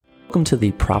Welcome to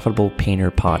the Profitable Painter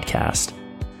Podcast.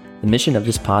 The mission of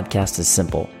this podcast is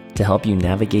simple: to help you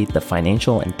navigate the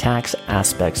financial and tax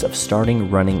aspects of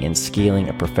starting, running, and scaling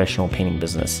a professional painting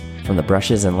business. From the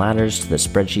brushes and ladders to the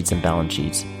spreadsheets and balance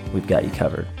sheets, we've got you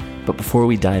covered. But before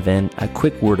we dive in, a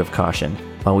quick word of caution.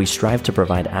 While we strive to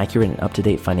provide accurate and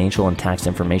up-to-date financial and tax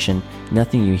information,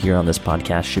 nothing you hear on this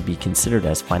podcast should be considered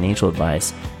as financial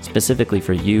advice specifically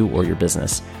for you or your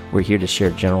business. We're here to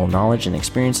share general knowledge and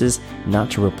experiences,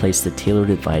 not to replace the tailored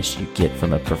advice you get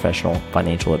from a professional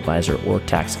financial advisor or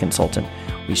tax consultant.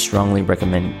 We strongly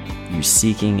recommend you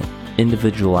seeking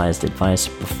individualized advice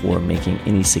before making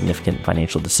any significant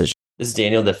financial decisions. This is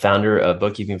Daniel, the founder of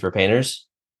Bookkeeping for Painters.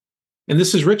 And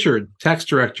this is Richard, tax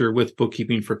director with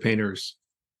Bookkeeping for Painters.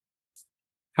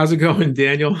 How's it going,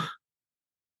 Daniel?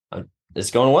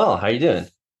 It's going well. How are you doing?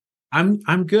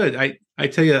 I'm good. I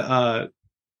tell you,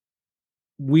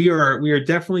 we are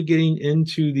definitely getting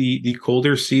into the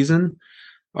colder season.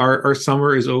 Our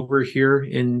summer is over here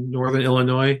in northern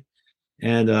Illinois,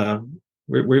 and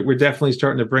we're definitely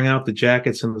starting to bring out the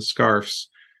jackets and the scarves.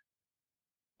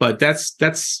 But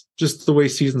that's just the way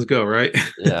seasons go, right?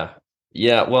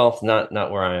 Yeah. Well, not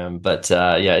where I am, but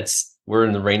we're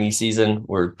in the rainy season.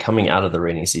 We're coming out of the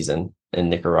rainy season in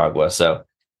Nicaragua, so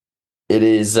it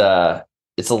is.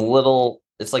 It's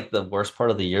like the worst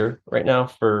part of the year right now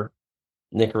for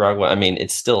Nicaragua. I mean,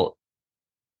 it's still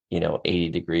 80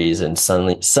 degrees and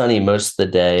sunny most of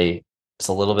the day. It's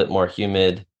a little bit more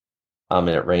humid, and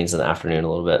it rains in the afternoon a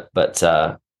little bit, but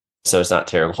so it's not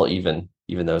terrible even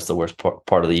though it's the worst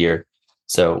part of the year.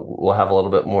 So we'll have a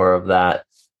little bit more of that,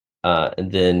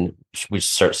 and then we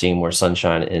start seeing more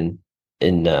sunshine in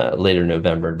later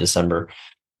November and December.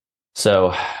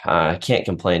 So I can't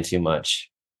complain too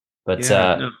much. But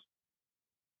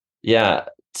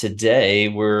today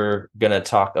we're going to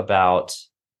talk about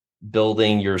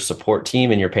building your support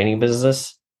team in your painting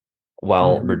business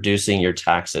while reducing your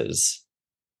taxes.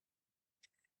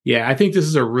 Yeah, I think this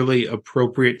is a really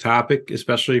appropriate topic,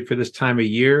 especially for this time of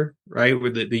year, right?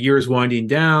 Where the year is winding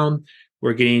down.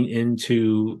 We're getting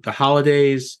into the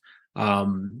holidays.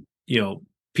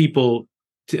 People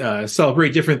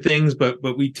celebrate different things, but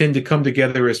we tend to come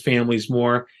together as families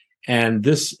more. And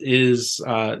this is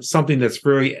something that's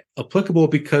very applicable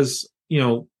because,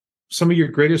 some of your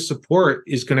greatest support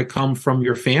is going to come from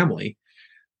your family.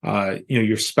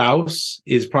 Your spouse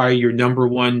is probably your number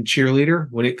one cheerleader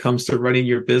when it comes to running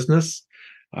your business.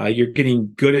 You're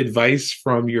getting good advice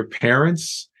from your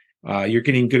parents. You're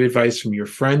getting good advice from your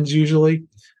friends usually.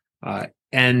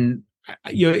 And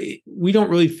we don't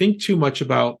really think too much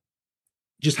about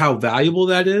just how valuable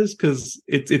that is because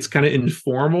it's kind of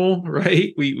informal,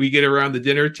 right? We get around the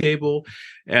dinner table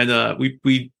and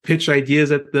we pitch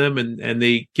ideas at them and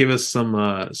they give us some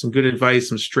good advice,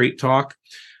 some straight talk.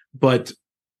 But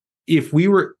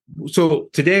so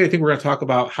today I think we're going to talk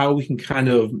about how we can kind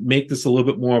of make this a little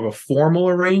bit more of a formal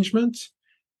arrangement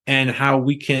and how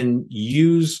we can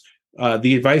use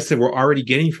the advice that we're already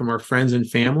getting from our friends and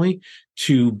family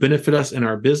to benefit us in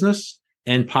our business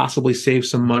and possibly save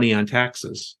some money on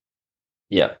taxes.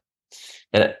 Yeah.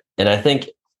 And I think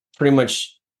pretty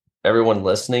much everyone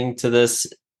listening to this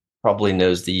probably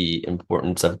knows the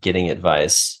importance of getting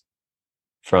advice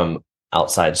from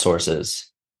outside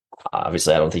sources.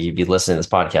 Obviously, I don't think you'd be listening to this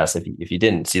podcast if you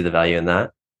didn't see the value in that.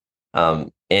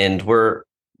 And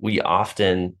we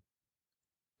often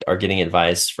are getting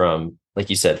advice from, like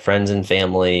you said, friends and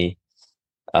family,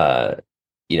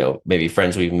 maybe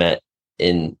friends we've met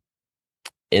in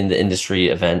the industry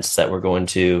events that we're going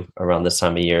to around this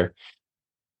time of year.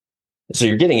 So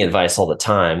you're getting advice all the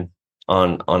time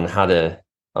on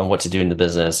what to do in the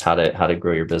business, how to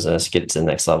grow your business, get it to the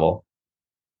next level.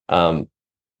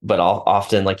 But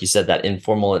often, like you said, that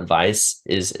informal advice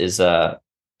is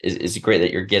great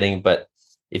that you're getting. But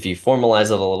if you formalize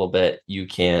it a little bit, you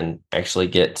can actually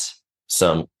get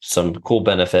some cool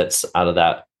benefits out of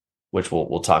that, which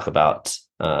we'll talk about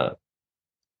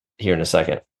here in a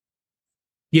second.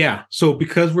 Yeah. So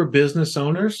because we're business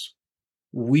owners,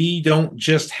 we don't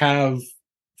just have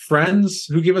friends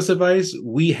who give us advice.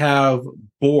 We have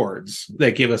boards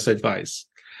that give us advice.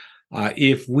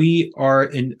 If we are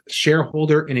a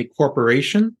shareholder in a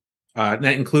corporation, that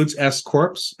includes S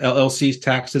Corps, LLCs,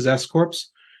 taxes, S Corps,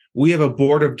 we have a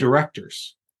board of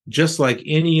directors, just like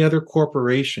any other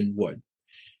corporation would.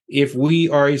 If we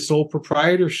are a sole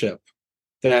proprietorship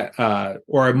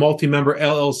or a multi-member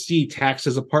LLC taxed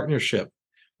as a partnership,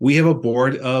 we have a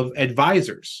board of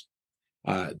advisors.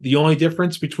 The only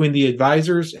difference between the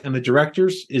advisors and the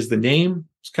directors is the name.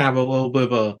 It's kind of a little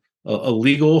bit of a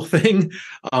legal thing.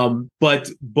 But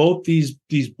both these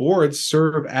boards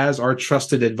serve as our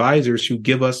trusted advisors who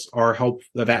give us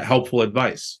that helpful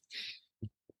advice.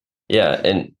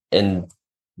 Yeah, and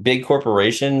big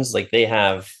corporations, like, they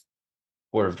have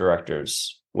board of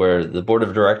directors, where the board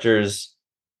of directors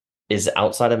is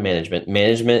outside of management.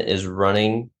 Management is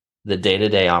running the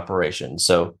day-to-day operation.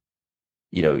 So,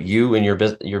 you and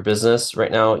your business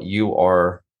right now, you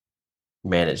are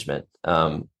management.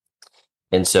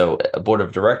 And so a board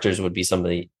of directors would be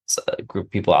a group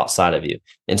of people outside of you.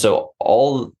 And so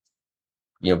all,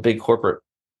 big corporate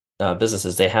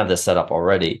businesses, they have this set up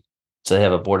already. So they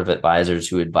have a board of advisors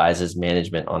who advises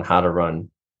management on how to run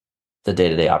the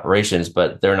day-to-day operations,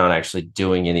 but they're not actually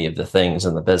doing any of the things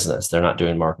in the business. They're not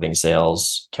doing marketing,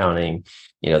 sales, accounting.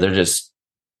 They're just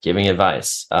giving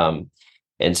advice.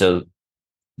 And so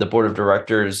the board of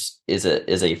directors is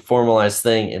a formalized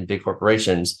thing in big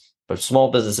corporations, but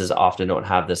small businesses often don't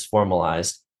have this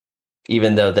formalized,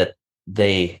 even though that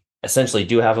they essentially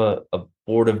do have a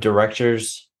board of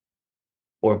directors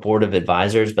or board of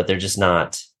advisors, but they're just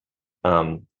not,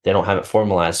 they don't have it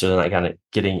formalized. So they're not kind of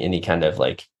getting any kind of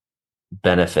like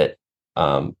benefit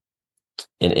in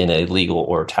a legal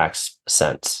or tax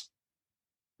sense.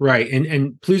 Right.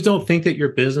 And please don't think that your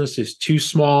business is too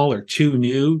small or too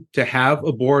new to have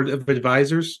a board of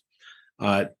advisors.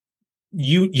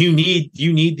 You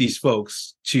need these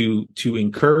folks to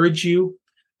encourage you,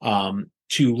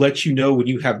 to let you know when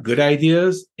you have good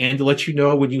ideas and to let you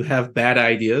know when you have bad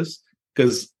ideas,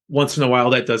 because once in a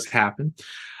while that does happen.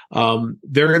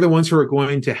 They're the ones who are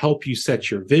going to help you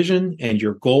set your vision and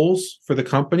your goals for the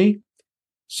company.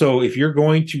 So if you're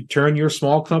going to turn your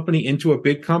small company into a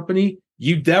big company,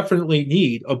 you definitely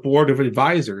need a board of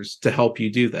advisors to help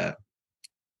you do that.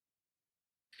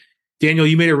 Daniel,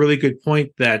 you made a really good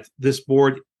point that this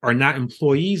board are not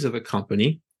employees of the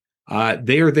company.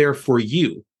 They are there for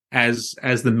you as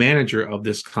the manager of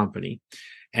this company.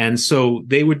 And so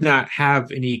they would not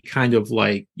have any kind of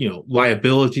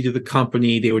liability to the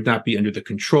company. They would not be under the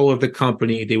control of the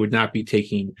company. They would not be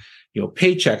taking,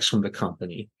 paychecks from the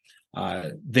company.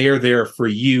 They're there for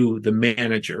you, the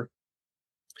manager.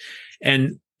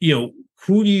 And,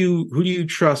 who do you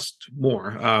trust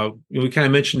more? We kind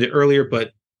of mentioned it earlier,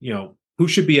 but, who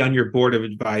should be on your board of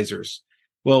advisors?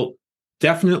 Well,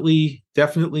 definitely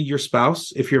your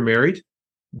spouse, if you're married.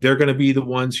 They're going to be the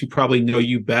ones who probably know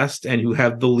you best and who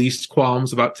have the least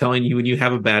qualms about telling you when you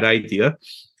have a bad idea.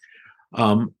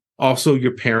 Also,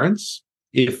 your parents,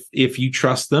 if you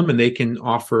trust them and they can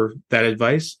offer that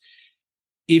advice.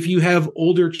 If you have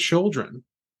older children,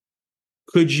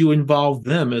 could you involve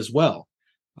them as well?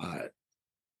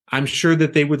 I'm sure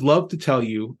that they would love to tell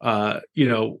you,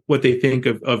 what they think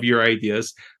of your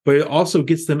ideas, but it also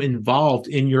gets them involved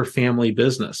in your family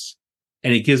business.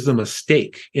 And it gives them a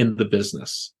stake in the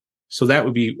business. So that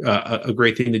would be a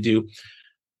great thing to do.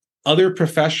 Other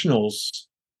professionals,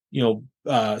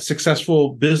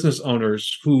 successful business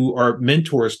owners who are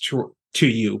mentors to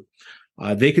you,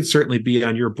 they could certainly be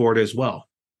on your board as well.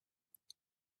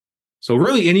 So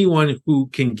really anyone who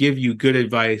can give you good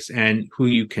advice and who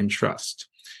you can trust.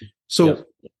 So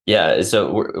yeah.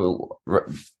 So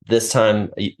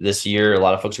this year, a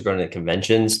lot of folks are going to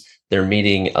conventions. They're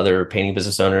meeting other painting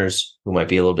business owners who might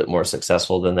be a little bit more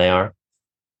successful than they are.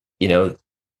 And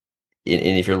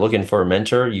if you're looking for a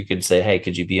mentor, you could say, hey,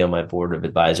 could you be on my board of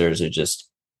advisors? Or just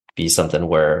be something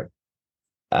where,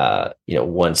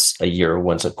 once a year,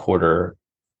 once a quarter,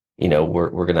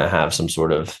 we're going to have some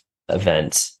sort of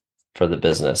event for the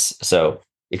business. So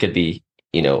it could be,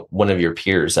 one of your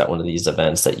peers at one of these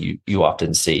events that you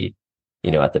often see,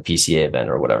 at the PCA event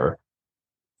or whatever.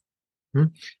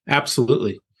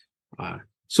 Absolutely.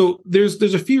 So there's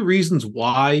a few reasons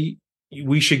why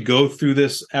we should go through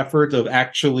this effort of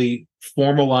actually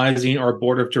formalizing our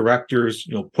board of directors,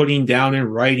 putting down in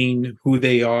writing who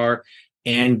they are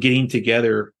and getting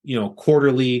together,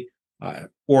 quarterly,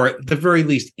 or at the very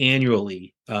least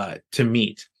annually, to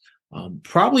meet.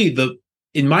 Probably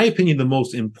in my opinion, the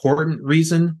most important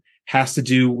reason has to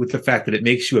do with the fact that it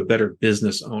makes you a better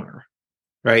business owner,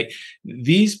 right?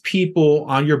 These people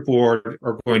on your board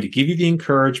are going to give you the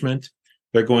encouragement.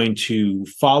 They're going to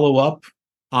follow up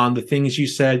on the things you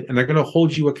said, and they're going to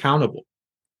hold you accountable.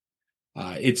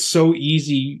 It's so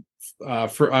easy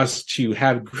for us to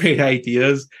have great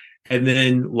ideas, and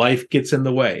then life gets in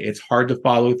the way. It's hard to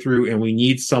follow through, and we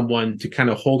need someone to kind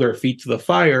of hold our feet to the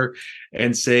fire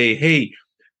and say, hey,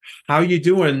 how you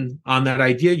doing on that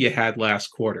idea you had last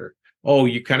quarter? Oh,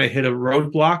 you kind of hit a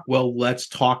roadblock? Well, let's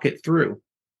talk it through.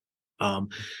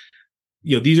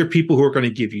 these are people who are going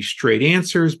to give you straight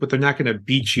answers, but they're not going to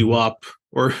beat you up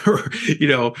or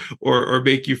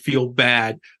make you feel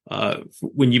bad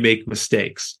when you make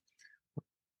mistakes.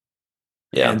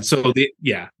 Yeah. And so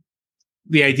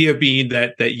the idea being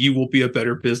that you will be a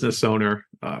better business owner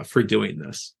for doing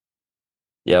this.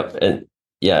 Yep. And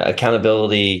yeah,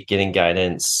 accountability, getting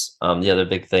guidance. The other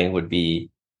big thing would be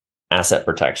asset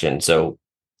protection. So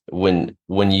when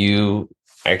you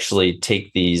actually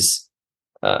take these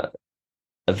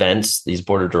events, these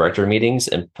board of director meetings,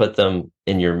 and put them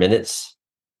in your minutes,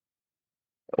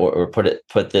 or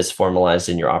put this formalized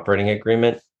in your operating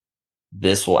agreement,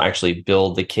 this will actually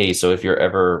build the case. So if you're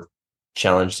ever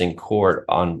challenged in court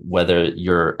on whether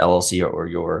your LLC or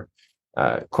your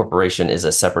corporation is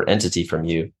a separate entity from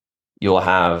you, you'll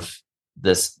have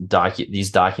these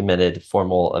documented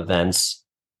formal events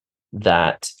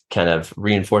that kind of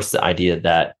reinforce the idea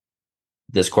that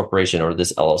this corporation or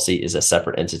this LLC is a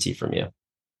separate entity from you.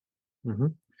 Mm-hmm.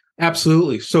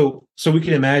 Absolutely. So we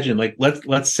can imagine, like,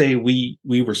 let's say we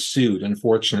were sued,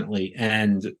 unfortunately,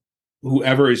 and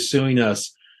whoever is suing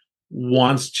us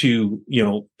wants to,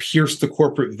 pierce the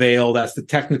corporate veil. That's the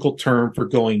technical term for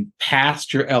going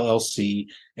past your LLC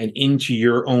and into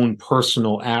your own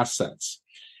personal assets.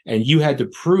 And you had to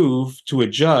prove to a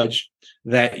judge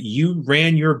that you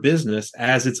ran your business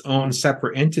as its own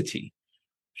separate entity.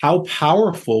 How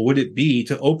powerful would it be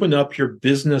to open up your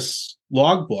business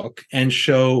logbook and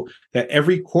show that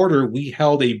every quarter we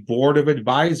held a board of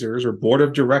advisors or board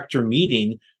of director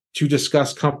meeting to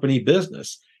discuss company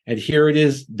business? And here it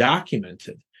is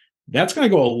documented. That's going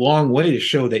to go a long way to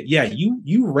show that, yeah,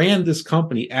 you ran this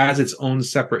company as its own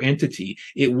separate entity.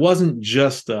 It wasn't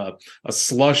just a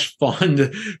slush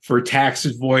fund for tax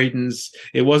avoidance.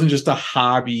 It wasn't just a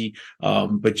hobby,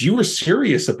 but you were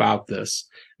serious about this.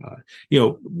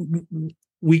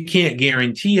 We can't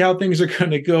guarantee how things are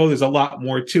going to go. There's a lot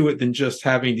more to it than just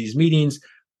having these meetings,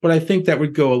 but I think that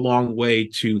would go a long way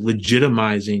to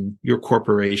legitimizing your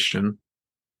corporation.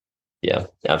 Yeah,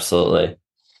 absolutely.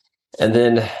 And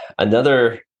then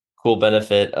another cool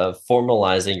benefit of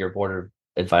formalizing your board of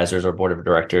advisors or board of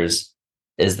directors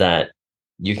is that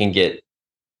you can get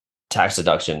tax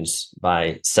deductions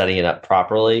by setting it up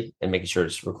properly and making sure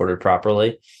it's recorded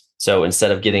properly. So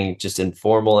instead of getting just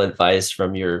informal advice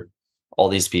from all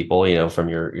these people, from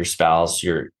your spouse,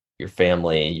 your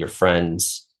family, your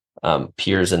friends,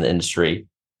 peers in the industry,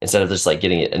 instead of just like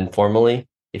getting it informally,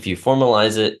 if you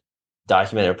formalize it,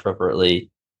 document it appropriately,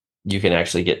 you can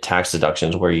actually get tax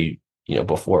deductions where you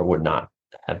before would not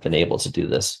have been able to do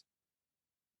this.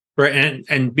 Right.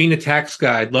 And being a tax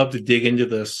guy, I'd love to dig into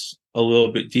this a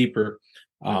little bit deeper.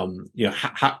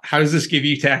 How does this give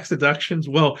you tax deductions?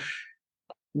 Well,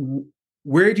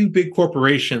 where do big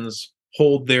corporations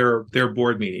hold their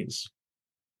board meetings?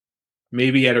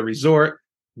 Maybe at a resort,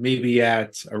 maybe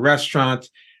at a restaurant,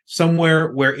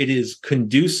 somewhere where it is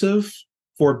conducive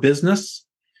for business.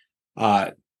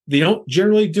 They don't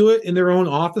generally do it in their own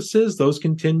offices. Those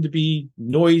can tend to be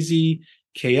noisy,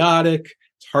 chaotic.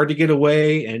 It's hard to get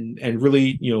away and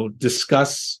really,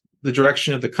 discuss the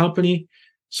direction of the company.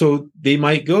 So they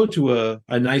might go to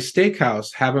a nice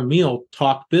steakhouse, have a meal,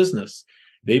 talk business.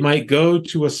 They might go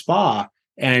to a spa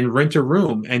and rent a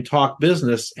room and talk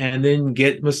business and then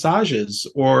get massages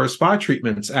or spa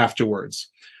treatments afterwards.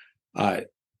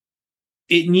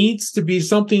 It needs to be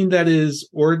something that is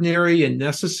ordinary and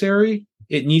necessary.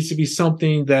 It needs to be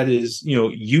something that is,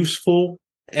 useful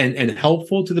and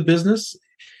helpful to the business.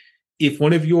 If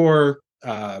one of your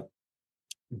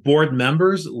board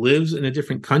members lives in a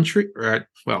different country, or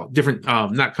different,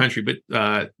 not country,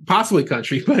 but possibly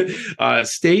country, but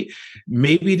state,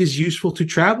 maybe it is useful to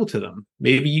travel to them.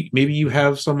 Maybe you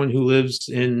have someone who lives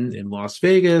in Las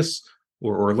Vegas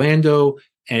or Orlando,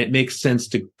 and it makes sense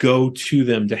to go to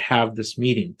them to have this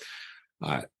meeting.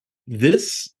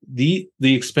 The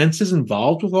expenses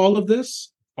involved with all of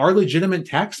this are legitimate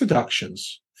tax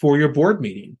deductions for your board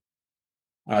meeting.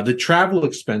 The travel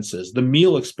expenses, the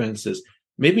meal expenses,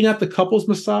 maybe not the couples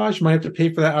massage, you might have to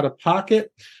pay for that out of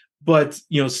pocket, but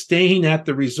staying at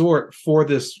the resort for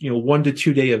this 1 to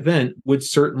 2 day event would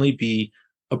certainly be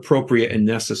appropriate and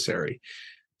necessary.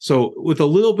 So with a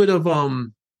little bit of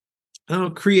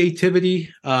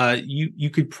creativity, you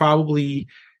could probably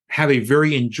have a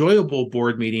very enjoyable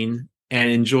board meeting and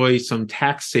enjoy some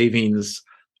tax savings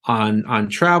on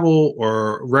travel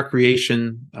or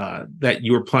recreation that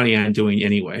you were planning on doing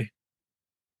anyway.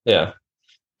 Yeah.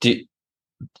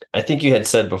 I think you had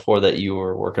said before that you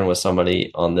were working with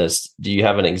somebody on this. Do you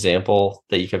have an example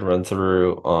that you could run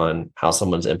through on how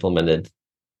someone's implemented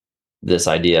this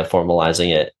idea,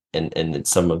 formalizing it, and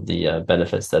some of the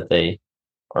benefits that they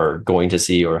are going to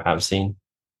see or have seen?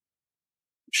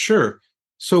 Sure.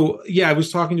 So yeah, I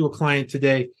was talking to a client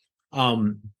today.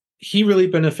 He really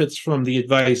benefits from the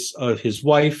advice of his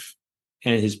wife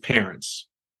and his parents.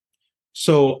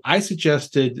 So I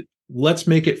suggested, let's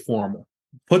make it formal.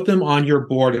 Put them on your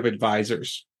board of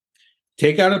advisors.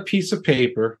 Take out a piece of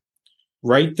paper,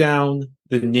 write down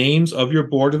the names of your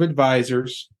board of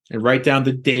advisors, and write down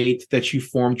the date that you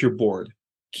formed your board.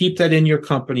 Keep that in your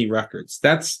company records.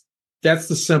 That's the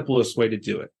simplest way to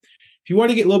do it. If you want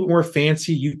to get a little bit more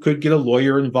fancy, you could get a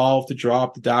lawyer involved to draw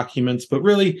up the documents, but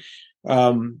really,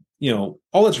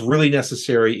 all that's really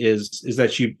necessary is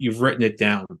that you've written it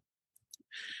down.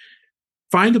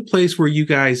 Find a place where you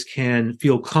guys can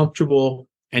feel comfortable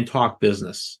and talk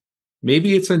business.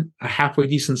 Maybe it's a halfway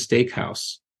decent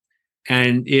steakhouse.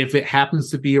 And if it happens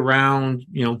to be around,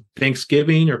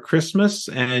 Thanksgiving or Christmas,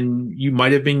 and you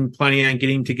might have been planning on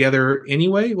getting together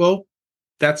anyway, well,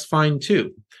 that's fine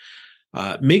too.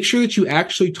 Make sure that you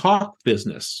actually talk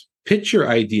business, pitch your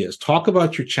ideas, talk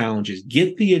about your challenges,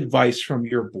 get the advice from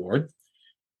your board,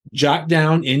 jot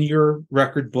down in your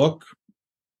record book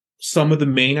some of the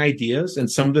main ideas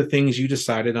and some of the things you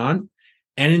decided on,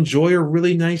 and enjoy a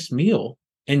really nice meal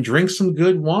and drink some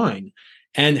good wine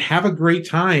and have a great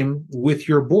time with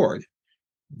your board.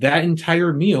 That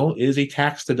entire meal is a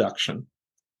tax deduction.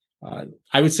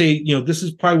 I would say, this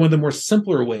is probably one of the more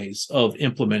simpler ways of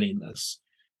implementing this.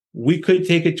 We could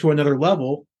take it to another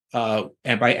level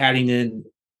and by adding in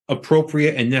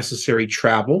appropriate and necessary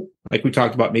travel, like we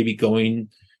talked about, maybe going,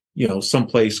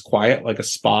 someplace quiet like a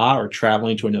spa, or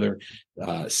traveling to another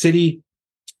city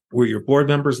where your board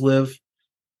members live.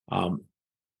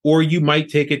 Or you might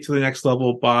take it to the next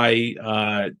level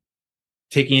by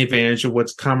taking advantage of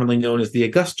what's commonly known as the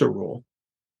Augusta rule.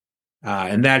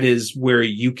 And that is where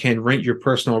you can rent your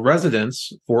personal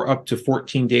residence for up to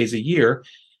 14 days a year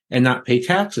and not pay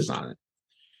taxes on it.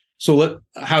 So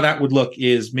how that would look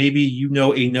is, maybe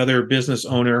another business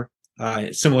owner,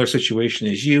 similar situation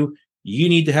as you. You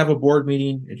need to have a board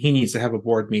meeting, and he needs to have a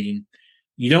board meeting.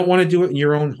 You don't want to do it in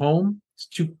your own home. It's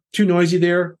too noisy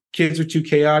there. Kids are too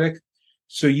chaotic.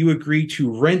 So you agree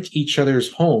to rent each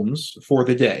other's homes for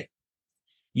the day.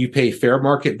 You pay fair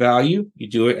market value. You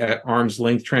do it at arm's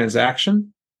length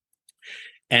transaction.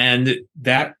 And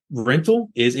that rental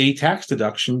is a tax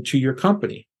deduction to your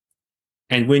company.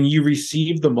 And when you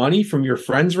receive the money from your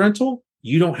friend's rental,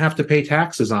 you don't have to pay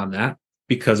taxes on that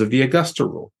because of the Augusta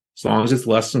rule, as long as it's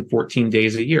less than 14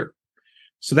 days a year.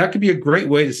 So that could be a great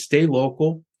way to stay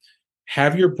local,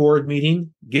 have your board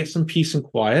meeting, get some peace and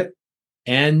quiet,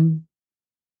 and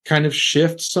kind of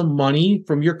shift some money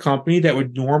from your company that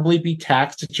would normally be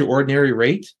taxed at your ordinary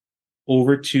rate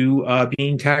over to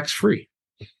being tax-free.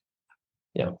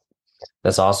 Yeah,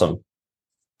 that's awesome.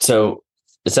 So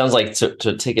it sounds like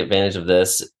to take advantage of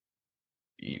this,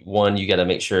 one, you got to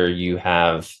make sure you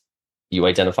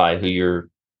identify who your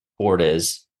board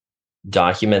is,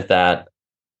 document that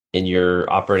in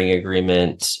your operating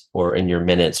agreement or in your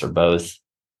minutes or both.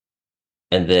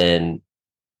 And then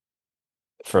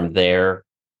from there,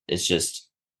 it's just,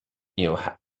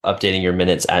 updating your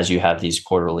minutes as you have these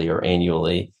quarterly or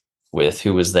annually with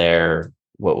who was there,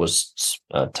 what was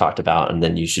talked about. And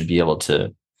then you should be able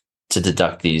to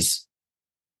deduct these,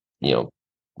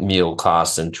 meal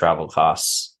costs and travel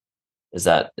costs. Is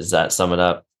that sum it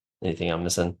up? Anything I'm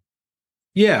missing?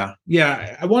 Yeah.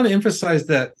 I want to emphasize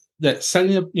that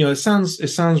setting up, it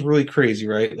sounds really crazy,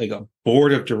 right? Like a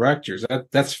board of directors.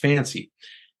 That's fancy.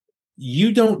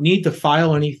 You don't need to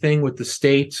file anything with the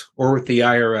state or with the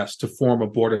IRS to form a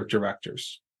board of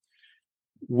directors.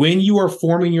 When you are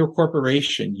forming your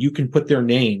corporation, you can put their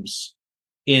names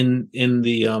in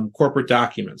the corporate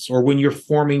documents, or when you're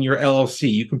forming your LLC,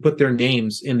 you can put their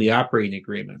names in the operating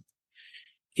agreement.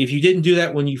 If you didn't do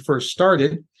that when you first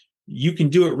started, you can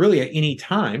do it really at any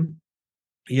time.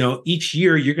 Each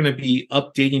year you're going to be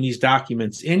updating these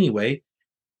documents anyway.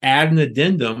 Add an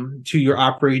addendum to your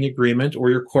operating agreement or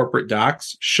your corporate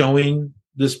docs showing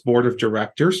this board of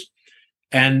directors.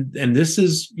 And this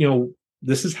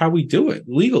is how we do it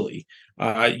legally.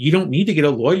 You don't need to get a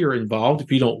lawyer involved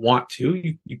if you don't want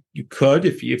to. You could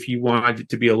if you wanted it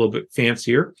to be a little bit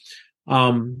fancier.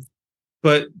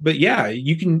 But yeah,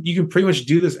 you can pretty much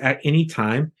do this at any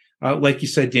time. Like you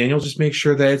said, Daniel, just make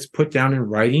sure that it's put down in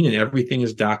writing and everything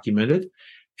is documented,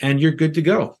 and you're good to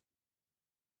go.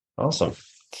 Awesome.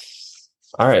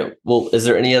 All right. Well, is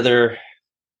there any other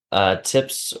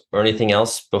tips or anything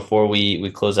else before we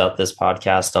close out this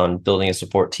podcast on building a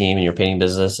support team in your painting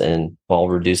business and while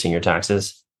reducing your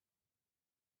taxes?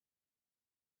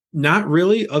 Not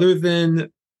really, other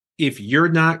than if you're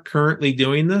not currently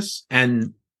doing this,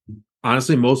 and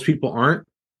honestly, most people aren't,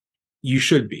 You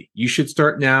should be. You should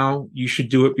start now. You should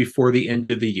do it before the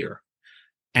end of the year.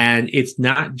 And it's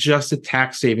not just a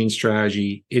tax saving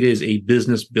strategy. It is a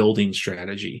business building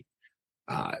strategy.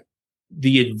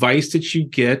 The advice that you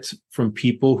get from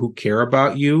people who care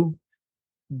about you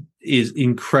is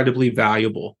incredibly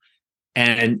valuable.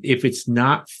 And if it's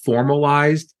not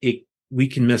formalized, we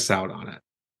can miss out on it.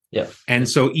 Yeah. And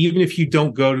so even if you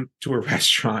don't go to a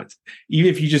restaurant,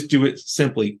 even if you just do it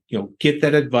simply, get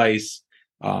that advice,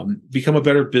 become a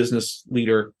better business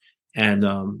leader. And,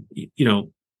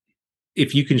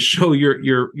 if you can show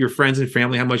your friends and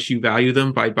family how much you value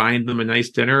them by buying them a nice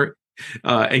dinner,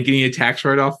 and getting a tax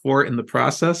write-off for it in the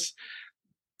process,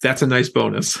 that's a nice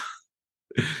bonus.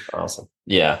 Awesome.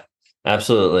 Yeah,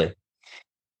 absolutely.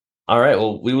 All right.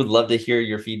 Well, we would love to hear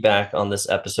your feedback on this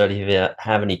episode. If you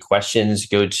have any questions,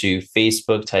 go to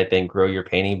Facebook, type in Grow Your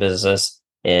Painting Business,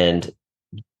 and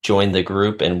join the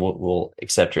group, and we'll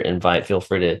accept your invite. Feel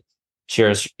free to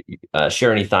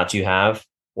share any thoughts you have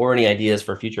or any ideas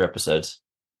for future episodes.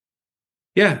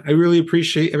 Yeah, I really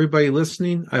appreciate everybody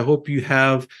listening. I hope you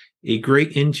have a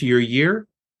great end to your year,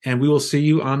 and we will see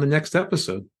you on the next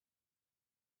episode.